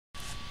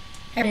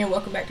Hey and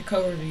welcome back to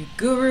Code Review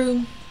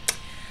Guru.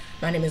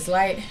 My name is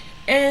Light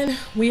and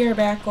we are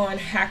back on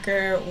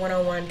Hacker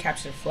 101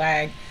 Capture the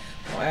Flag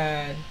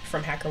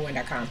from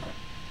HackerOne.com.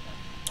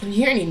 If you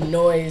hear any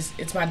noise,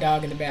 it's my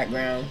dog in the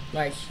background.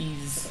 Like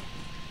he's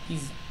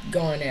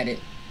going at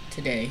it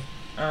today.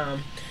 But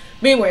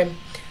anyway,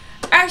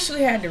 I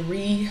actually had to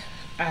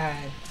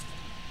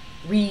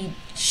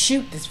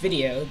reshoot this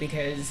video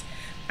because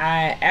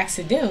I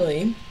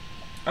accidentally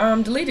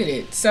deleted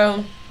it.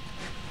 So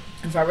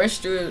if I rush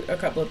through a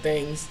couple of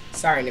things,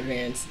 sorry in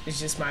advance. It's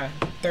just my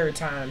third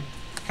time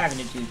having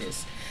to do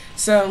this.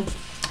 So,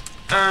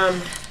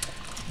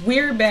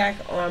 we're back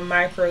on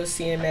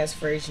Micro-CMS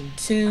version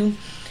 2.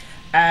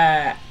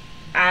 I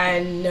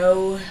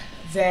know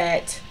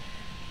that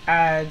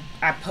I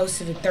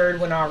posted the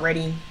third one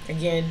already.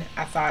 Again,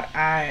 I thought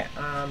I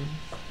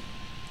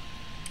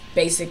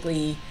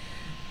basically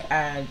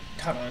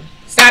hold on.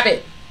 Stop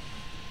it!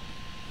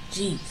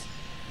 Jeez.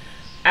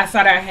 I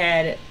thought I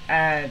had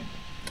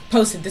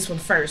posted this one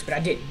first, but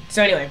I didn't.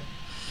 So anyway,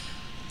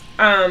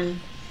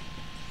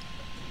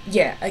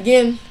 yeah,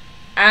 again,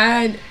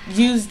 I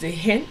used the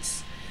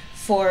hints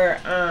for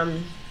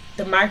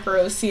the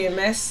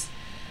Micro-CMS,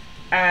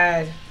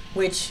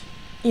 which,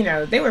 you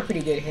know, they were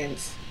pretty good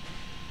hints.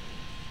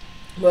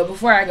 But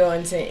before I go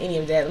into any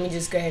of that, let me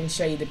just go ahead and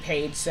show you the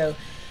page. So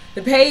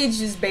the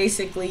page is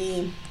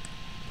basically,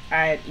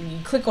 you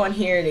click on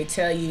here, they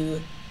tell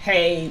you,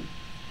 hey,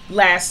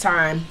 last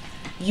time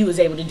you was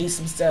able to do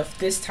some stuff,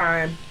 this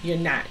time you're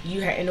not.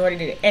 You in order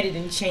to edit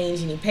and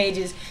change any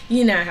pages,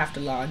 you now have to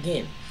log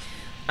in.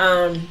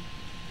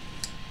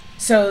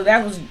 So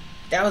that was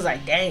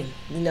like, dang,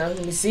 you know,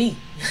 let me see.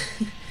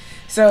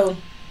 So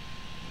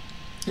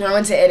when I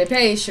went to edit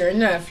page, sure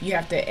enough, you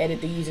have to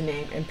edit the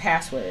username and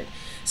password.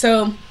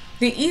 So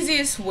the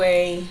easiest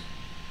way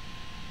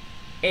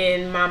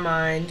in my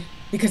mind,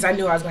 because I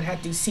knew I was going to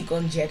have to do SQL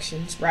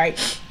injections,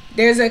 right?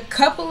 There's a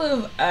couple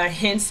of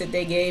hints that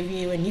they gave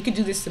you, and you could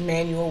do this the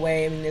manual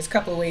way. I mean, there's a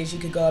couple of ways you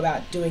could go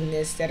about doing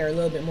this that are a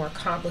little bit more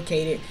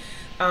complicated.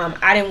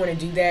 I didn't want to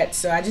do that,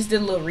 so I just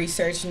did a little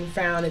research and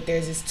found that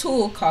there's this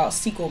tool called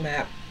SQL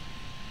Map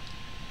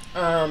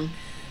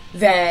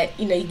that,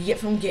 you know, you can get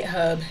from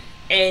GitHub,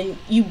 and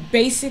you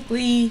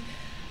basically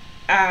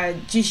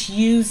just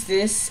use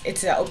this.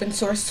 It's an open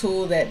source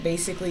tool that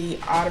basically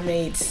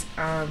automates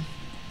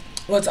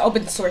well, it's an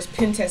open source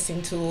pen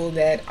testing tool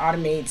that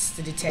automates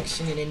the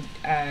detection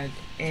and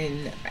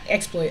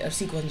exploit of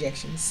SQL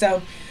injections.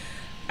 So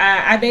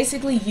I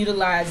basically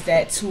utilize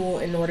that tool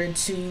in order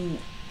to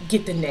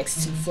get the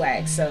next two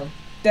flags. So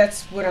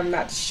that's what I'm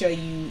about to show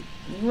you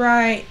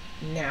right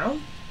now.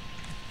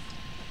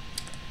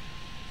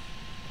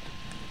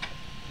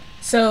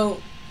 So,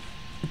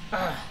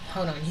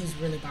 hold on, he's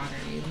really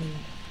bothering me. Let me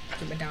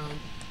get my dog.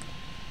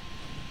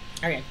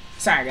 Okay,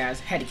 sorry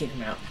guys, had to kick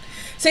him out.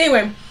 So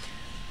anyway,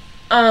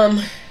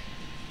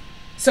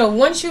 so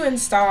once you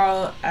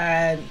install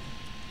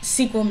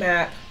SQL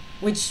Map,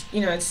 which,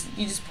 you know,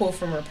 you just pull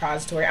from a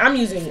repository. I'm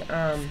using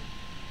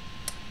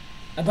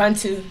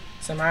Ubuntu,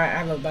 so I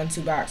have a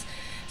Ubuntu box,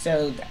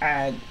 so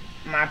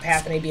my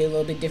path may be a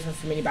little bit different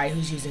from anybody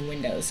who's using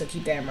Windows, so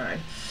keep that in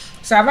mind.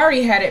 So I've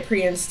already had it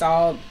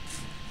pre-installed,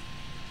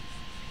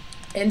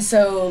 and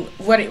so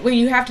what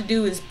you have to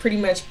do is pretty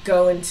much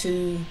go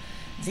into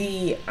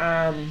the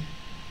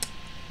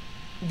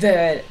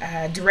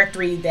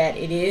directory that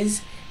it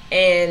is,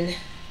 and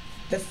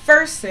the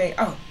first thing,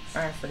 oh,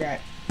 I forgot,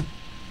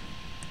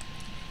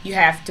 you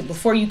have to,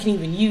 before you can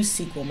even use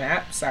SQL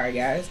Map, sorry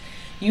guys,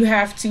 you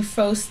have to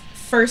first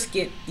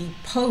get the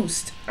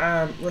post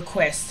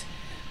request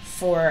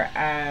for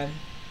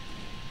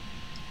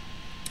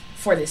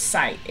this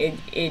site.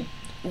 It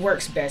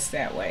works best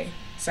that way.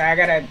 So I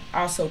gotta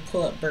also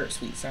pull up Burp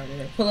Suite. So I'm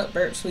gonna pull up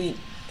Burp Suite,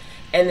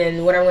 and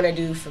then what I'm gonna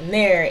do from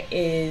there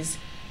is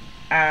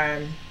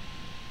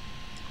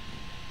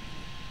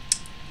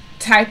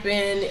type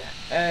in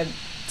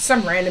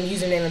some random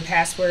username and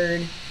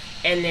password,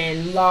 and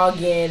then log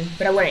in.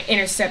 But I want to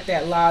intercept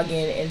that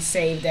login and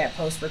save that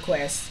post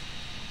request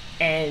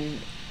and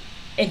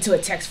into a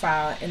text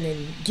file, and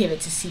then give it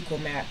to SQL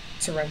Map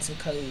to run some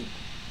code.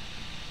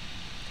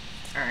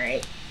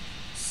 Alright,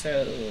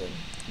 so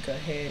go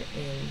ahead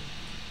and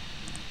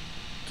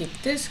get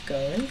this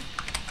going.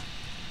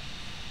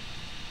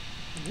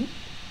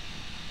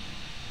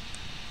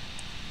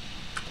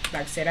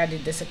 Like I said, I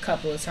did this a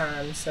couple of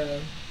times,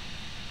 so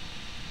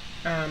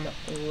I'm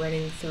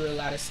running through a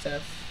lot of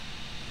stuff.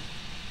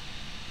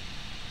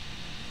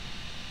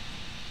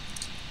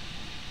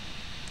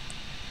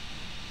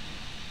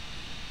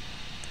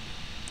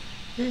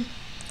 I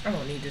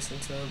won't need this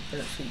until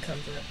Burp Suite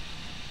comes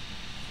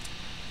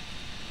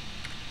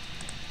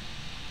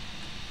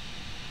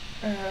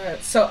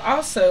up. So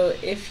also,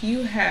 if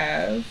you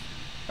have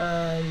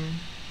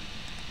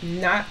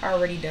not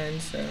already done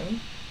so,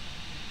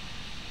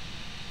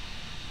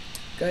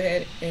 go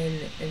ahead and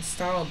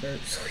install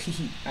Burp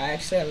Suite. I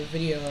actually have a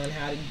video on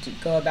how to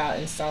go about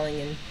installing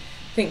and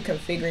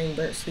configuring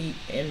Burp Suite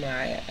in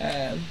my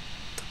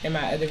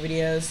other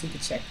videos, so you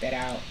can check that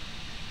out.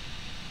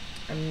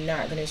 I'm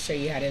not going to show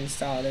you how to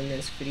install it in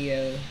this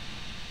video.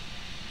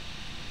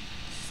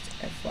 Just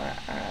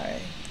FYI.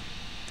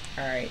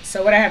 Alright,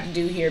 so what I have to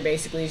do here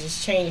basically is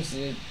just change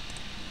the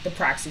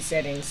proxy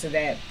settings so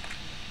that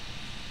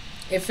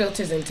it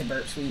filters into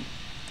Burp Suite.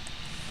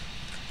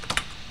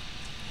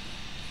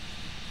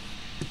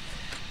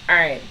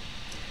 Alright,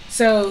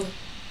 so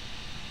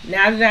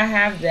now that I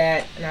have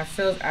that and I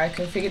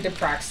configured the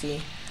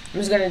proxy, I'm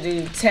just going to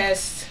do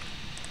test,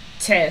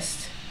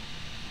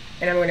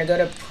 and I'm going to go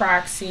to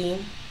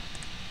proxy,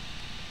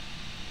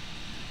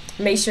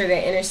 make sure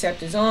that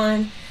intercept is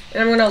on,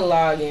 and I'm going to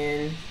log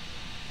in.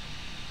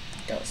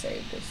 Don't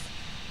save this.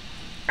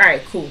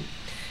 Alright, cool.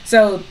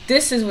 So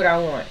this is what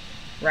I want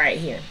right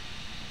here.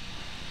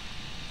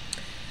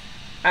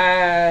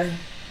 I'm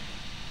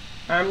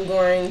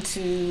going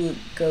to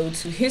go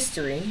to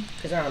history,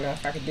 because I don't know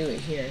if I can do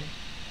it here.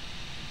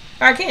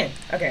 Oh, I can.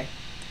 Okay.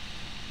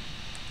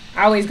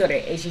 I always go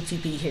to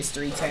HTTP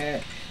history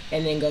tab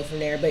and then go from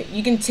there. But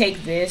you can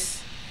take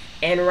this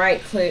and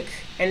right click,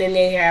 and then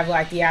they have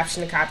like the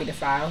option to copy the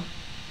file.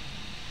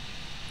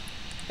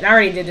 And I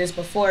already did this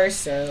before,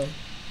 so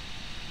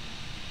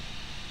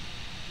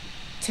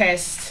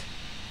test.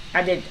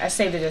 I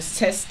saved it as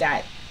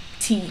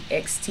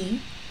test.txt.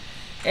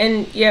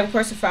 And yeah, of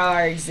course the file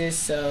already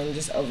exists, so I'm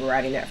just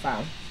overriding that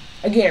file.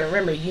 Again,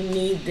 remember, you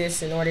need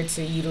this in order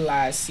to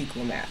utilize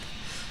SQL map.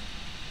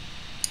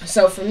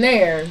 So from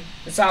there,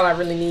 that's all I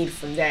really need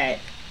from that.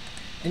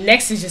 The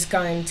next is just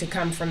going to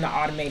come from the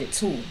automated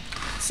tool.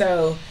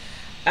 So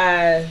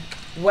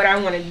what I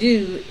want to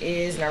do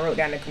is, and I wrote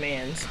down the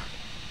commands.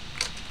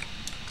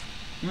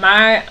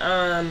 My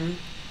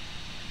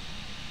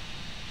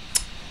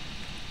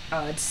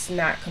oh, it's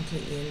not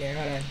completely in there.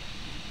 Hold on.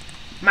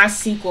 My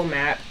SQL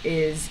map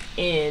is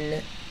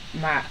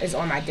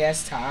on my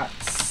desktop,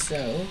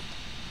 so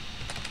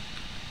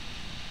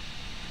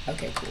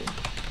okay, cool.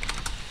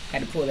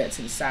 Had to pull that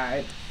to the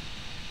side.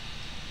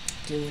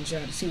 Didn't want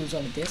y'all to see what's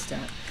on the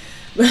desktop.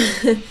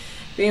 But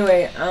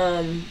anyway,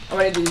 I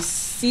want to do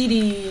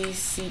cd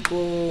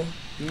SQL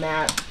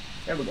map.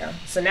 There we go.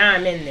 So now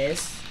I'm in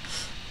this,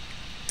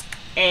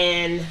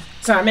 and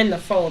so I'm in the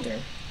folder.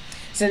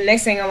 So the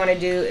next thing I want to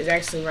do is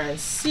actually run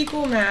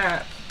SQL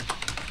map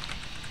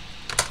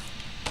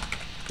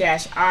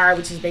 -r,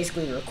 which is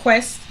basically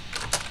request.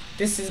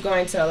 This is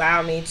going to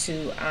allow me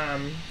to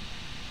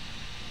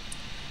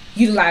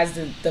utilize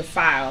the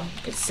file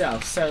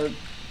itself. So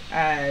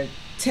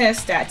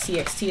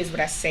test.txt is what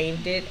I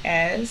saved it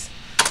as.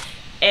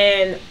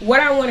 And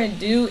what I want to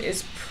do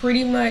is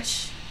pretty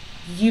much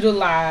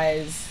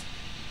utilize,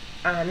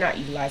 I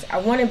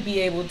want to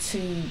be able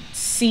to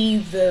see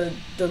the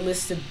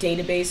list of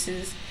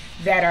databases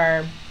that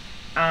are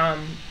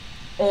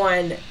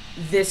on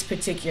this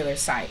particular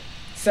site.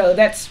 So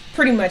that's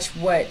pretty much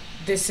what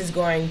this is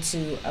going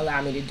to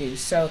allow me to do.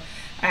 So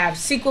I have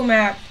SQL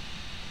map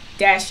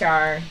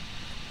 -r,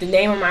 the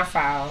name of my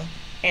file,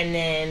 and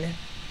then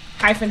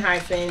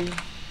 --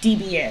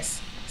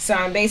 DBS. So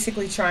I'm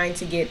basically trying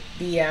to get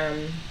the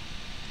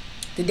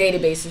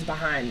databases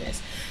behind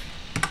this.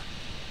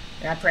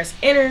 And I press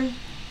enter.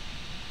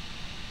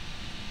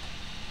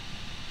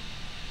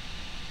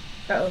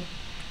 Uh-oh.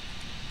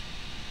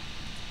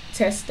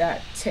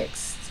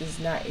 Test.txt does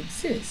not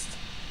exist.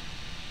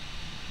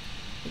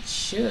 It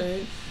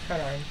should.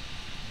 Hold on.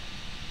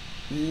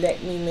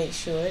 Let me make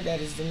sure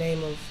that is the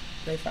name of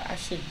the file. I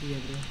should be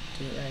able to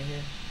do it right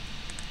here.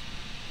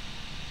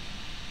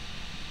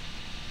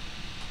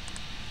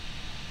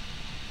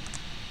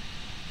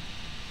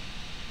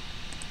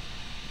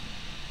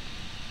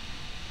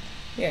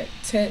 Yeah,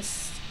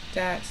 test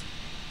dot.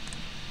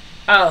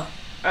 Oh,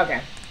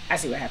 okay. I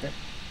see what happened.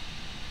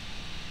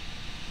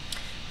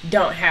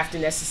 Don't have to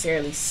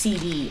necessarily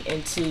CD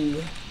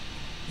into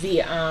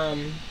the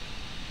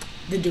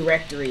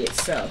directory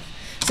itself.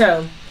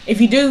 So if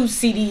you do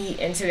CD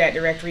into that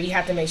directory, you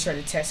have to make sure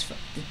the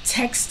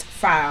text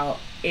file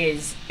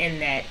is in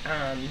that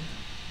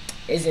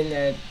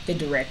the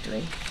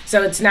directory.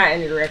 So it's not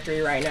in the directory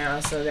right now,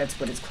 so that's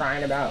what it's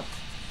crying about.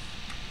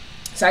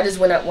 So I just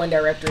went up one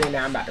directory and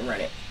now I'm about to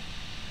run it.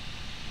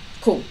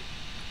 Cool.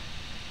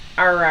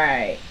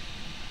 Alright.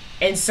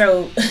 And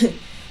so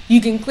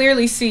you can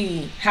clearly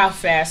see how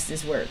fast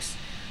this works.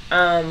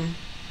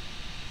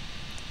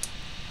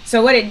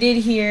 So what it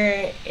did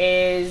here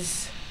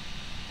is,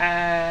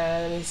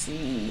 let me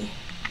see,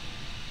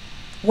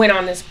 went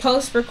on this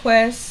post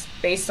request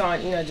based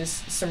on,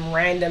 just some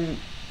random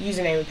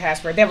username and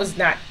password. That was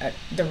not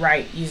the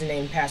right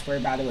username and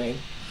password, by the way.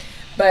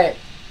 But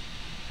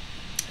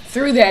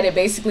through that, it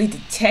basically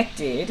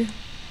detected,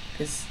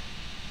 because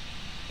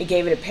it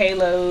gave it a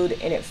payload,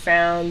 and it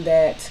found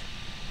that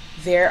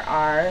there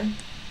are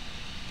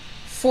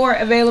 4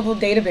 available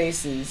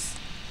databases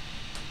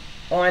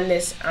on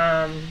this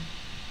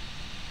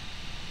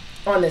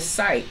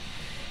site.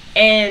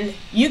 And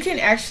you can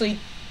actually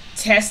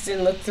test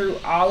and look through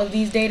all of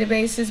these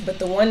databases, but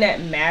the one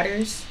that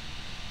matters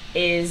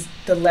is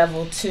the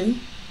level 2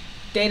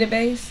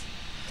 database.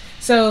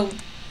 So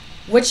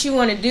what you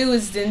want to do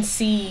is then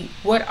see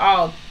what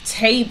all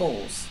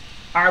tables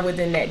are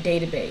within that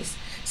database.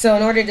 So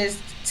in order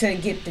to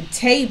get the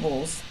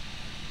tables,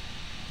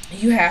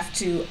 you have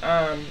to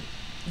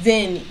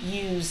then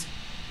use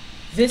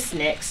this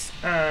next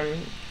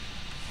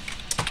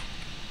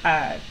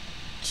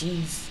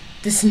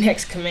this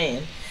next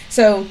command.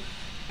 So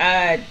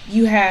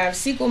you have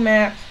SQL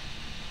map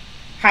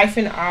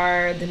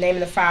 -r, the name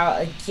of the file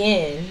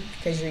again,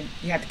 because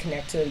you have to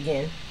connect to it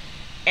again,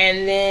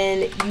 and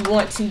then you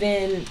want to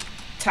then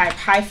type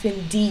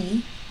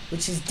 -d,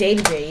 which is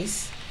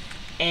database,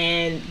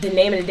 and the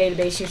name of the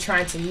database you're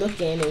trying to look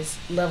in is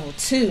level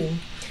 2,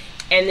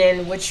 and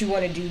then what you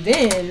want to do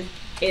then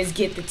is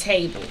get the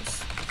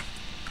tables.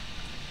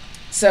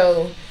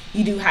 So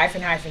you do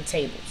 --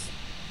 tables.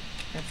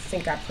 I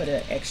think I put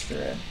an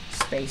extra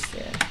space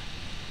there.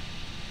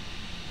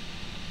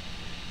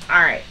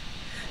 Alright,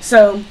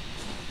 so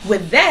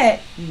with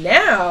that,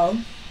 now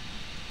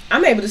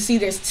I'm able to see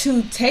there's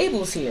 2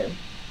 tables here.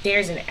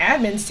 There's an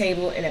admins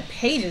table and a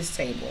pages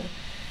table,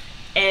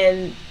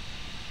 and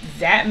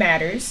that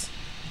matters.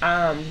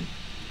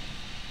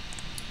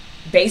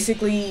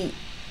 Basically,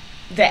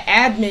 the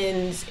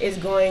admins is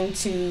going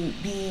to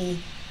be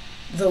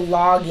the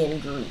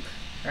login group,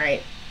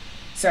 right?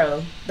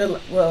 So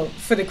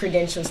for the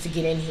credentials to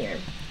get in here.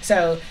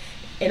 So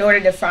in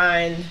order to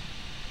find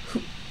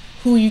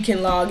who you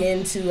can log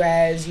into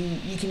as,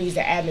 you can use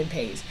the admin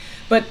page.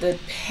 But the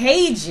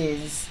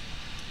pages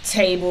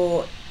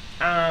table,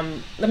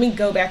 let me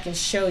go back and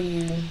show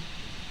you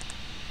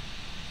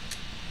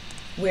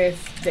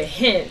with the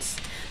hints.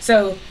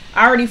 So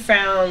I already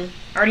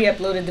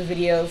uploaded the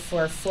video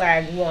for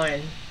flag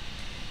 1.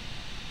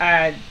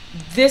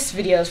 This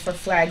video is for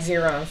flag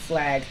 0 and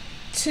flag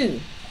 2.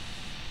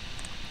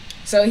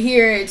 So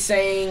here it's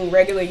saying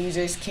regular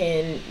users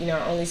can,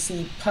 only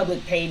see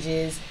public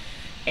pages,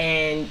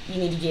 and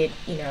you need to get,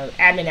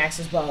 admin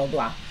access, blah, blah,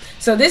 blah.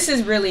 So this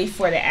is really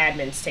for the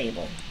admins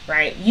table,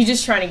 right? You're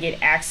just trying to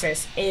get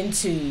access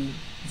into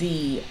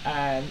the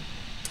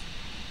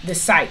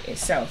site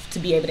itself to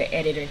be able to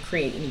edit and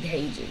create any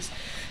pages.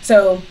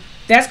 So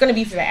that's going to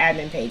be for the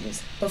admin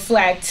pages. But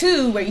flag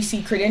 2, where you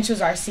see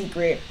credentials are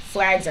secret,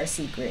 flags are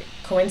secret.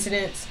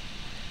 Coincidence?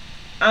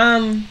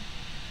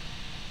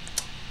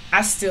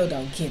 I still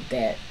don't get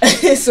that.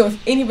 So if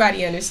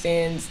anybody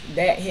understands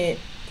that hint,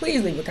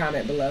 please leave a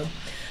comment below.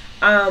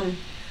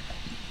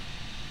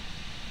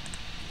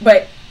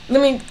 But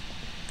let me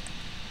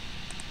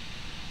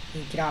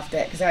get off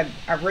that, because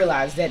I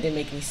realized that didn't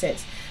make any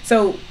sense.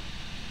 So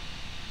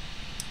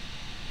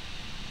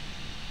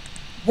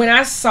when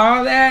I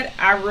saw that,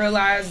 I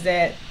realized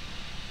that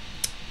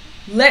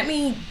let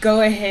me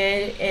go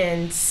ahead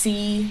and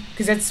see,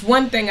 because that's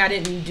one thing I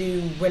didn't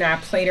do when I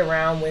played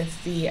around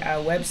with the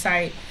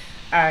website,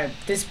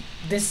 this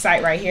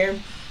site right here.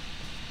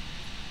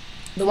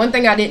 The one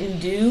thing I didn't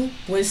do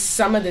was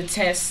some of the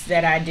tests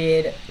that I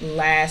did the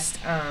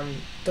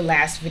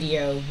last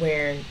video,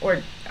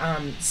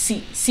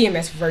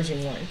 CMS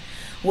version 1,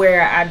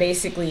 where I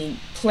basically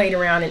played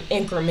around and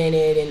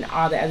incremented and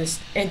all the others,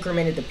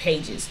 incremented the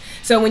pages.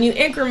 So when you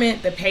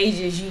increment the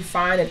pages, you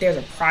find that there's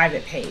a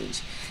private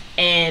page,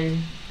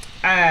 and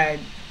that's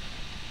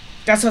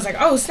what I was like,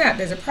 oh snap,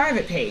 there's a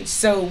private page.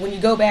 So when you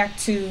go back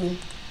to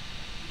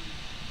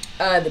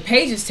the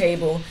pages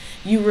table,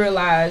 you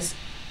realize,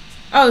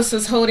 oh, so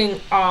it's holding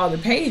all the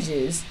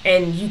pages,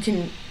 and you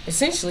can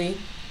essentially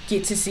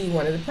get to see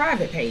one of the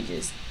private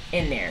pages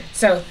in there.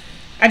 So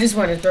I just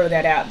wanted to throw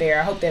that out there.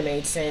 I hope that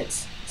made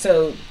sense.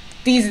 So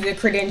these are the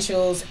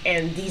credentials,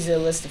 and these are the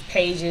list of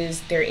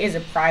pages. There is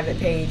a private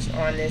page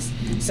on this.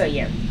 So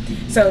yeah.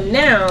 So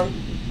now,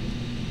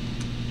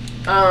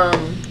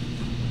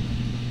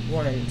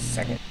 1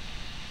 second.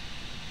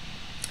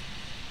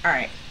 All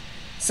right.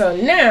 So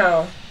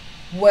now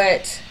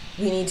what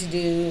we need to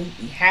do,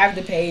 we have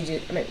the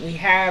pages, we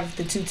have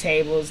the 2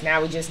 tables.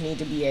 Now we just need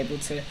to be able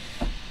to,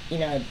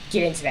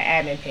 get into the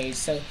admin page.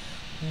 So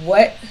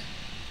what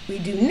we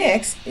do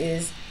next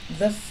is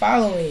the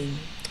following.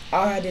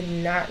 Oh, I did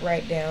not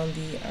write down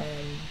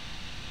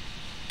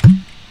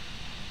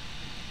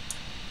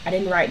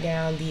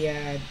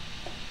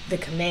the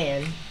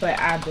command, but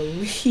I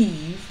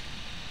believe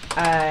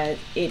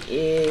it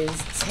is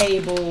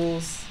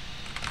tables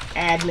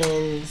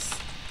admins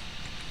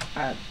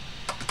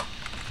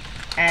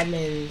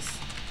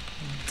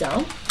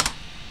dump.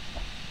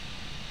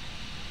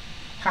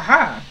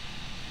 Haha.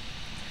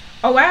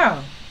 Oh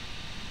wow.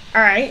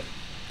 Alright,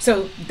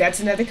 so that's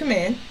another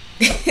command.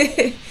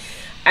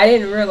 I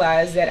didn't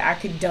realize that I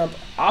could dump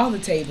all the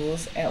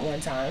tables at one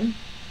time.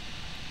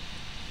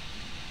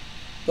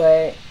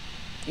 But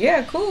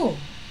yeah, cool.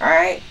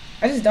 Alright,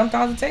 I just dumped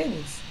all the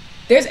tables.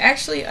 There's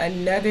actually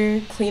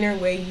another cleaner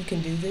way you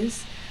can do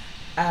this.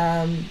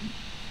 I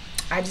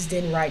just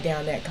didn't write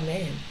down that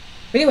command.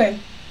 But anyway,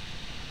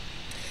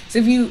 so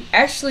if you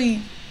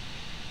actually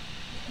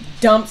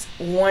dumped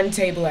one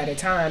table at a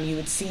time, you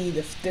would see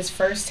this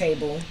first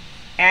table,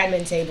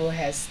 admin table,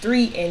 has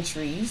 3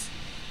 entries.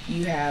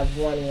 You have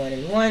 1, 1,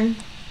 and 1,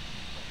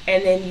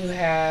 and then you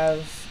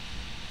have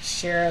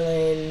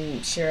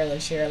Sherilyn,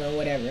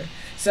 whatever.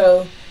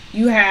 So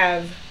you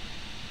have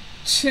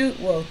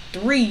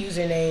three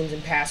usernames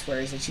and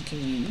passwords that you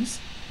can use.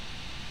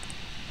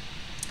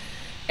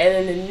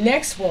 And then the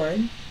next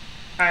one,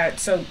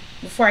 so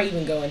before I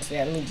even go into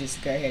that, let me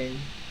just go ahead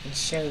and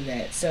show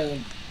that. So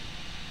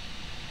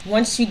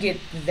once you get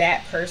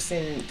that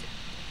person,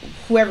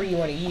 whoever you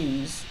want to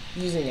use,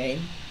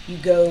 username, you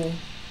go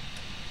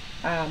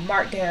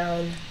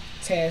Markdown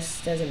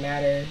Test, doesn't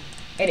matter,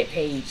 edit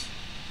page.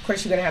 Of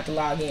course, you're going to have to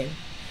log in.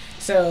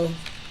 So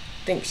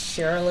I think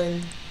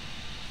Sherilyn,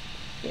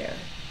 yeah.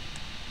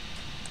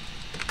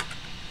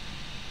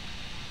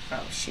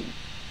 Oh, shoot.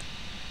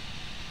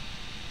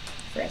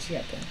 Forgot you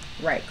have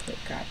to right click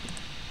copy.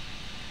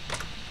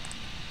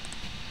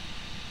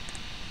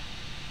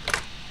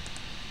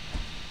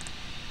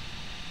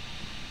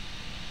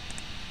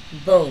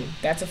 Boom,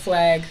 that's a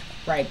flag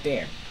right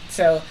there.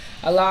 So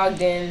I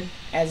logged in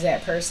as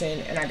that person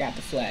and I got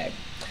the flag.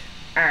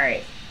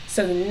 Alright,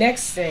 so the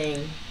next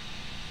thing,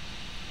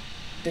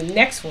 the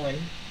next one,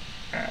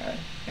 I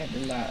had to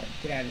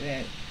get out of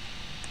that.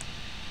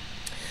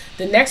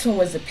 The next one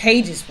was the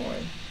pages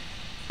one.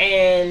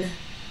 And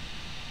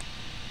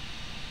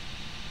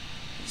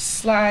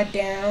slide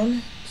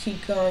down,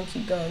 keep going,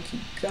 keep going,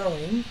 keep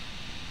going.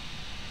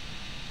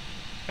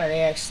 Oh,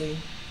 they actually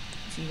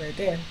see right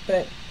there.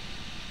 But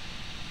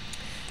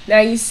now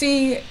you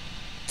see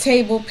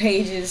table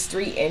pages,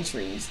 3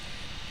 entries,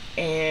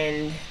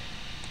 and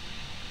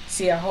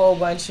see a whole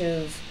bunch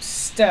of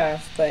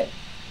stuff. But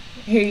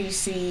here you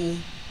see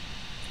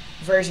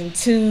version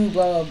 2,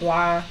 blah, blah,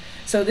 blah.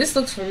 So this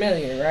looks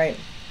familiar, right?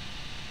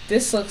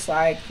 This looks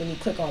like when you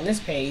click on this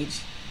page,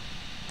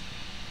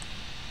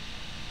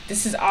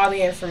 this is all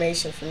the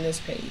information from this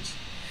page.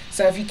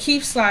 So if you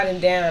keep sliding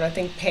down, I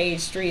think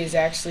page 3 is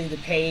actually the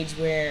page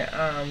where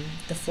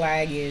the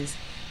flag is.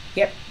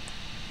 Yep.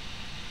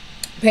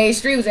 Page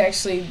 3 was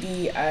actually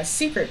the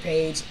secret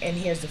page, and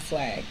here's the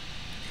flag.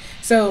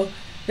 So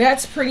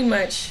that's pretty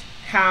much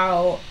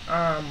how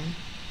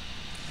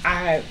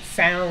I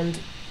found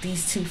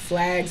these 2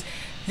 flags.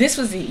 This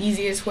was the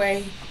easiest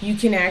way. You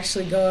can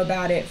actually go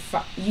about it.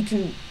 You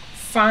can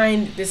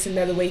find this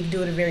another way. You can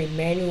do it a very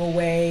manual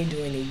way,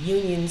 doing a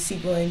union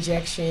SQL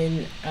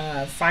injection,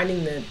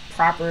 finding the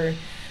proper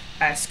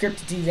script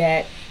to do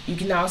that. You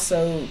can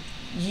also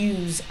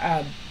use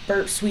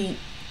Burp Suite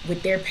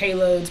with their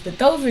payloads, but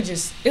those were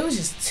it was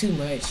just too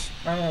much.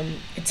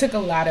 It took a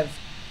lot of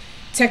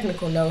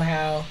technical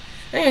know-how.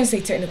 I don't even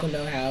say technical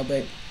know-how,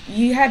 but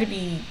you had to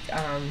be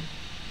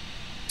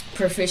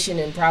proficient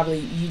in probably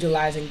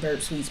utilizing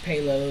Burp Suite's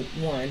payload,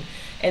 one.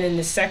 And then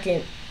the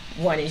second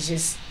one is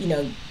just,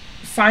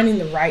 finding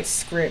the right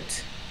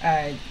script,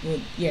 the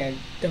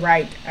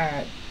right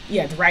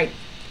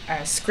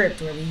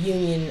script or the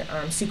union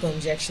SQL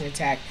injection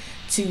attack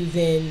to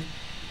then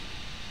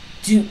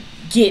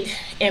get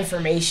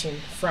information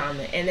from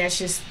it. And that's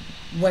just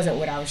wasn't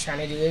what I was trying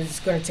to do. It was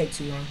going to take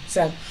too long.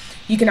 So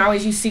you can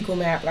always use SQL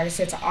Map. Like I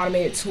said, it's an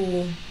automated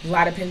tool. A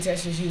lot of pen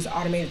testers use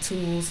automated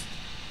tools.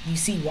 You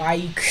see why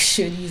you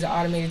should use an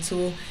automated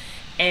tool.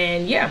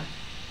 And yeah,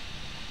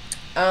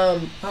 I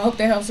hope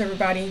that helps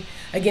everybody.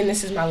 Again,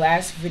 this is my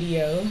last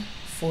video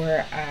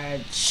for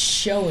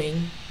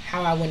showing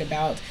how I went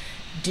about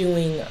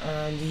doing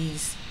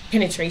these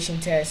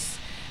penetration tests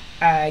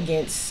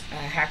against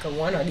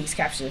HackerOne, or these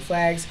capture the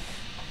flags.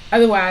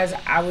 Otherwise,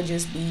 I would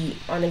just be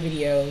on a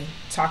video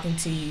talking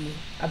to you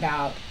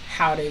about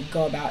how to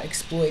go about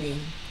exploiting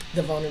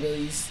the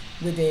vulnerabilities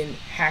within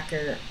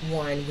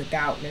HackerOne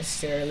without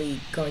necessarily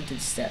going through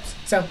the steps.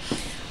 So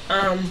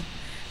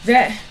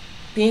that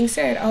being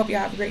said, I hope you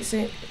have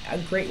a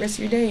great rest of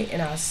your day,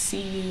 and I'll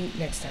see you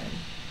next time.